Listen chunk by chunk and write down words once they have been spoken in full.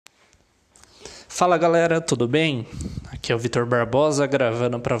Fala galera, tudo bem? Aqui é o Vitor Barbosa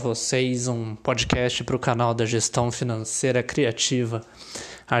gravando para vocês um podcast para o canal da Gestão Financeira Criativa,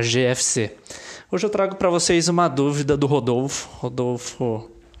 a GFC. Hoje eu trago para vocês uma dúvida do Rodolfo. Rodolfo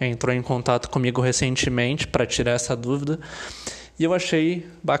entrou em contato comigo recentemente para tirar essa dúvida e eu achei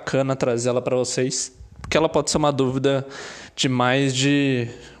bacana trazê-la para vocês, porque ela pode ser uma dúvida de mais de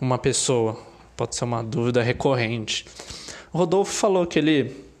uma pessoa, pode ser uma dúvida recorrente. O Rodolfo falou que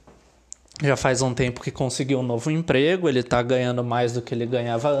ele já faz um tempo que conseguiu um novo emprego, ele está ganhando mais do que ele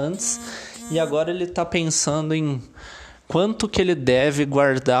ganhava antes e agora ele está pensando em quanto que ele deve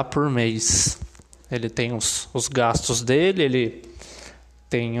guardar por mês. Ele tem os gastos dele, ele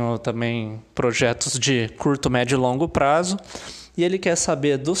tem também projetos de curto, médio e longo prazo e ele quer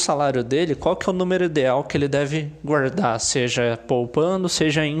saber do salário dele qual que é o número ideal que ele deve guardar, seja poupando,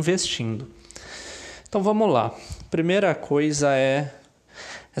 seja investindo. Então vamos lá. Primeira coisa é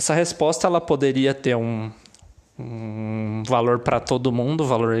essa resposta ela poderia ter um valor para todo mundo,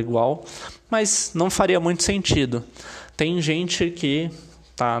 valor igual, mas não faria muito sentido. Tem gente que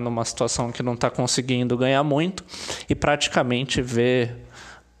está numa situação que não está conseguindo ganhar muito e praticamente vê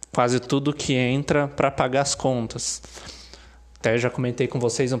quase tudo que entra para pagar as contas. Até já comentei com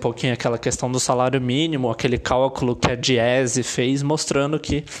vocês um pouquinho aquela questão do salário mínimo, aquele cálculo que a Diese fez, mostrando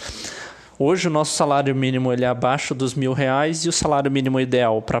que hoje o nosso salário mínimo ele é abaixo dos R$1.000 e o salário mínimo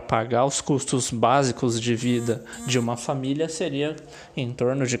ideal para pagar os custos básicos de vida de uma família seria em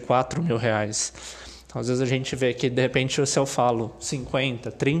torno de R$4.000. Então, às vezes a gente vê que de repente se eu falo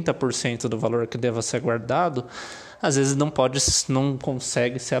 50%, 30% do valor que deva ser guardado, às vezes não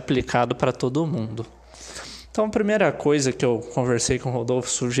consegue ser aplicado para todo mundo. Então a primeira coisa que eu conversei com o Rodolfo,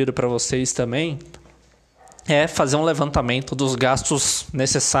 sugiro para vocês também, é fazer um levantamento dos gastos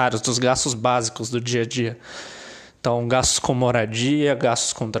necessários, dos gastos básicos do dia a dia. Então, gastos com moradia,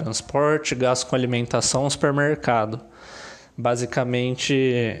 gastos com transporte, gastos com alimentação, supermercado. Basicamente,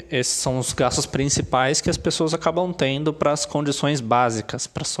 esses são os gastos principais que as pessoas acabam tendo para as condições básicas,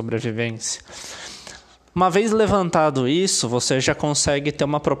 para a sobrevivência. Uma vez levantado isso, você já consegue ter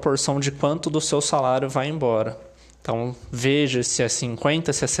uma proporção de quanto do seu salário vai embora. Então, veja se é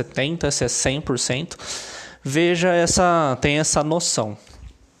 50%, se é 70%, se é 100%. Tenha essa noção.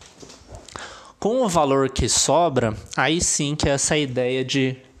 Com o valor que sobra, aí sim que é essa ideia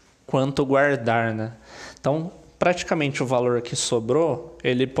de quanto guardar, né? Então, praticamente o valor que sobrou,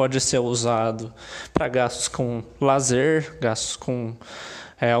 ele pode ser usado para gastos com lazer, gastos com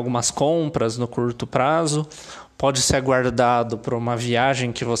algumas compras no curto prazo, pode ser guardado para uma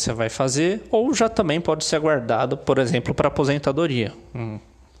viagem que você vai fazer, ou já também pode ser guardado, por exemplo, para aposentadoria,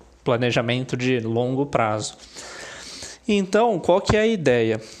 planejamento de longo prazo. Então, qual que é a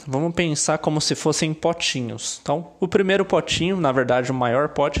ideia? Vamos pensar como se fossem potinhos. Então, o primeiro potinho, na verdade o maior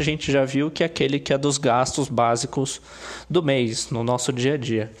pote, a gente já viu que é aquele que é dos gastos básicos do mês, no nosso dia a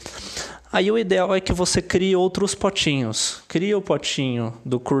dia. Aí o ideal é que você crie outros potinhos. Cria o potinho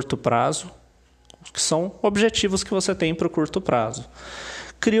do curto prazo, que são objetivos que você tem para o curto prazo.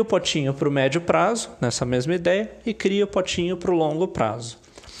 Cria o potinho para o médio prazo, nessa mesma ideia, e cria o potinho para o longo prazo.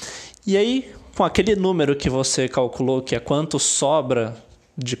 E aí, com aquele número que você calculou, que é quanto sobra,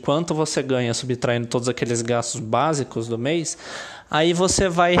 de quanto você ganha subtraindo todos aqueles gastos básicos do mês, aí você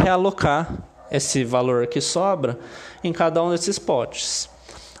vai realocar esse valor que sobra em cada um desses potes.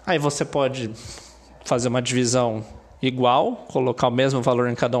 Aí você pode fazer uma divisão igual, colocar o mesmo valor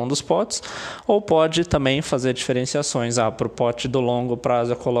em cada um dos potes, ou pode também fazer diferenciações. Para o pote do longo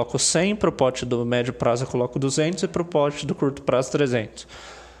prazo eu coloco 100, para o pote do médio prazo eu coloco 200 e para o pote do curto prazo 300.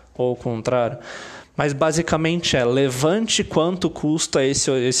 Ou o contrário. Mas basicamente levante quanto custa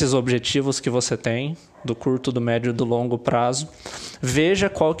esses objetivos que você tem, do curto, do médio e do longo prazo. Veja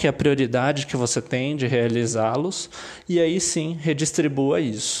qual que é a prioridade que você tem de realizá-los e aí sim redistribua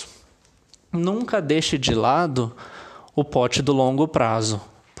isso. Nunca deixe de lado o pote do longo prazo.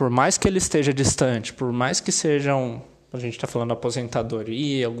 Por mais que ele esteja distante, por mais que sejam, a gente está falando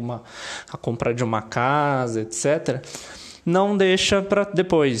aposentadoria, a compra de uma casa, etc., não deixa para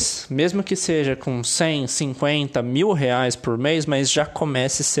depois, mesmo que seja com 100, 50, R$1.000 por mês, mas já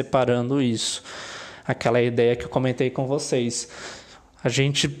comece separando isso. Aquela ideia que eu comentei com vocês. A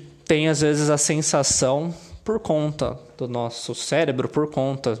gente tem às vezes a sensação, por conta do nosso cérebro, por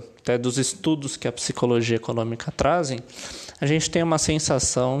conta até dos estudos que a psicologia econômica trazem, a gente tem uma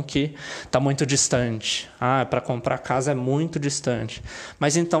sensação que está muito distante. Para comprar casa é muito distante.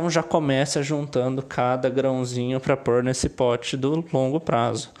 Mas então já começa juntando cada grãozinho para pôr nesse pote do longo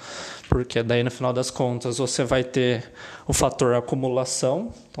prazo. Porque daí no final das contas você vai ter o fator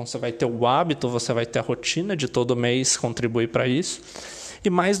acumulação, então você vai ter o hábito, você vai ter a rotina de todo mês contribuir para isso. E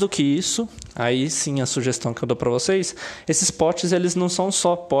mais do que isso, aí sim a sugestão que eu dou para vocês, esses potes eles não são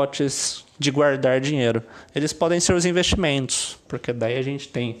só potes de guardar dinheiro, eles podem ser os investimentos, porque daí a gente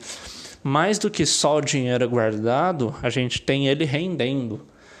tem mais do que só o dinheiro guardado, a gente tem ele rendendo.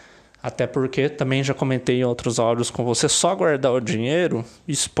 Até porque, também já comentei em outros áudios com você, só guardar o dinheiro,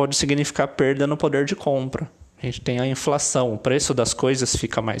 isso pode significar perda no poder de compra. A gente tem a inflação, o preço das coisas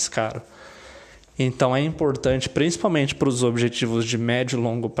fica mais caro. Então é importante, principalmente para os objetivos de médio e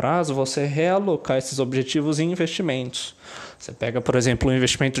longo prazo, você realocar esses objetivos em investimentos. Você pega, por exemplo, um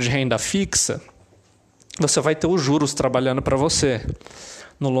investimento de renda fixa, você vai ter os juros trabalhando para você.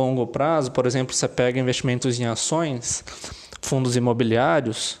 No longo prazo, por exemplo, você pega investimentos em ações, fundos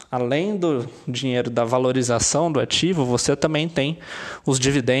imobiliários, além do dinheiro da valorização do ativo, você também tem os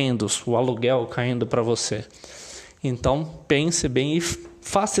dividendos, o aluguel caindo para você. Então, pense bem e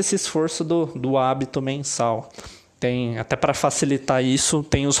faça esse esforço do hábito mensal. Tem, até para facilitar isso,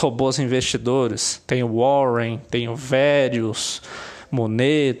 tem os robôs investidores, tem o Warren, tem o Verius,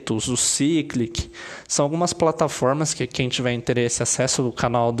 Monetos, o Cyclic. São algumas plataformas que quem tiver interesse, acessa o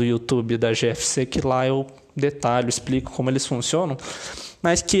canal do YouTube da GFC, que lá eu detalho, explico como eles funcionam,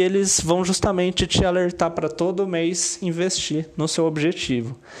 mas que eles vão justamente te alertar para todo mês investir no seu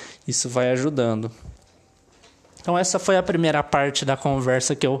objetivo. Isso vai ajudando. Então essa foi a primeira parte da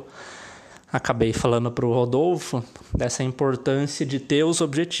conversa que eu acabei falando para o Rodolfo, dessa importância de ter os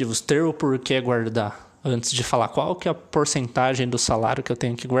objetivos, ter o porquê guardar, antes de falar qual que é a porcentagem do salário que eu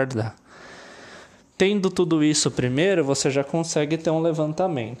tenho que guardar. Tendo tudo isso primeiro, você já consegue ter um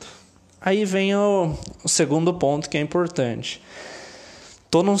levantamento. Aí vem o segundo ponto que é importante.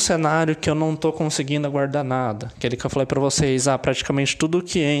 Estou num cenário que eu não estou conseguindo guardar nada. Aquele que eu falei para vocês, praticamente tudo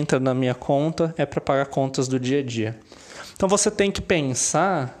que entra na minha conta é para pagar contas do dia a dia. Então você tem que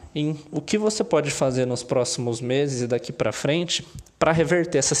pensar em o que você pode fazer nos próximos meses e daqui para frente para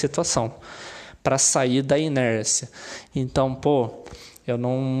reverter essa situação, para sair da inércia. Então, eu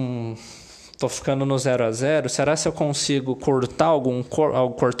não estou ficando no 0 a 0, será se eu consigo cortar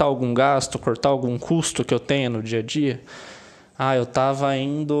algum gasto, cortar algum custo que eu tenho no dia a dia? Eu estava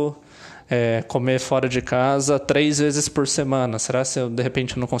indo comer fora de casa 3 vezes por semana. Será se eu, de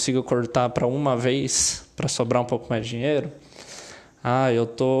repente, não consigo cortar para uma vez para sobrar um pouco mais de dinheiro? Eu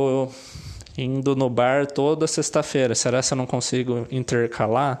estou indo no bar toda sexta-feira. Será se eu não consigo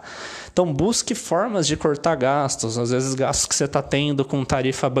intercalar? Então, busque formas de cortar gastos. Às vezes, gastos que você está tendo com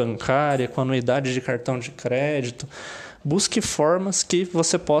tarifa bancária, com anuidade de cartão de crédito. Busque formas que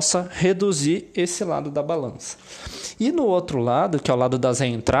você possa reduzir esse lado da balança. E no outro lado, que é o lado das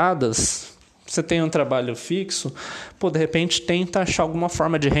entradas, você tem um trabalho fixo, de repente tenta achar alguma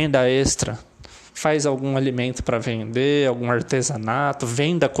forma de renda extra. Faz algum alimento para vender, algum artesanato,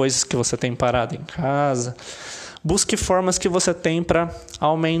 venda coisas que você tem parado em casa. Busque formas que você tem para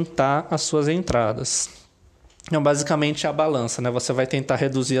aumentar as suas entradas. Então, basicamente, é a balança, né? Você vai tentar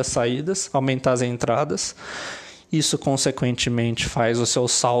reduzir as saídas, aumentar as entradas. Isso, consequentemente, faz o seu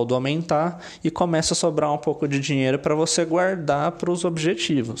saldo aumentar e começa a sobrar um pouco de dinheiro para você guardar para os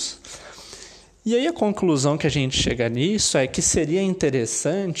objetivos. E aí a conclusão que a gente chega nisso é que seria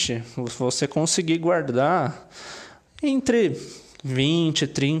interessante você conseguir guardar entre 20% e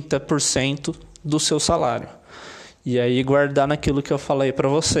 30% do seu salário. E aí guardar naquilo que eu falei para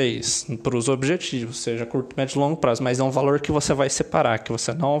vocês, para os objetivos, seja curto, médio e longo prazo, mas é um valor que você vai separar, que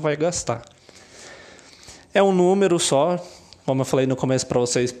você não vai gastar. É um número só, como eu falei no começo para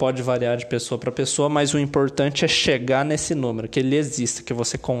vocês, pode variar de pessoa para pessoa, mas o importante é chegar nesse número, que ele exista, que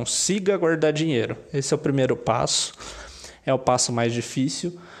você consiga guardar dinheiro. Esse é o primeiro passo, é o passo mais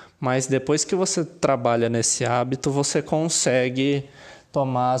difícil, mas depois que você trabalha nesse hábito, você consegue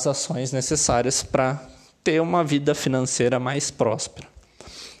tomar as ações necessárias para ter uma vida financeira mais próspera.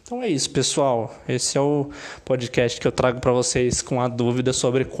 Então é isso, pessoal. Esse é o podcast que eu trago para vocês com a dúvida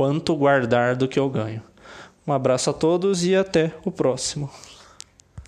sobre quanto guardar do que eu ganho. Um abraço a todos e até o próximo.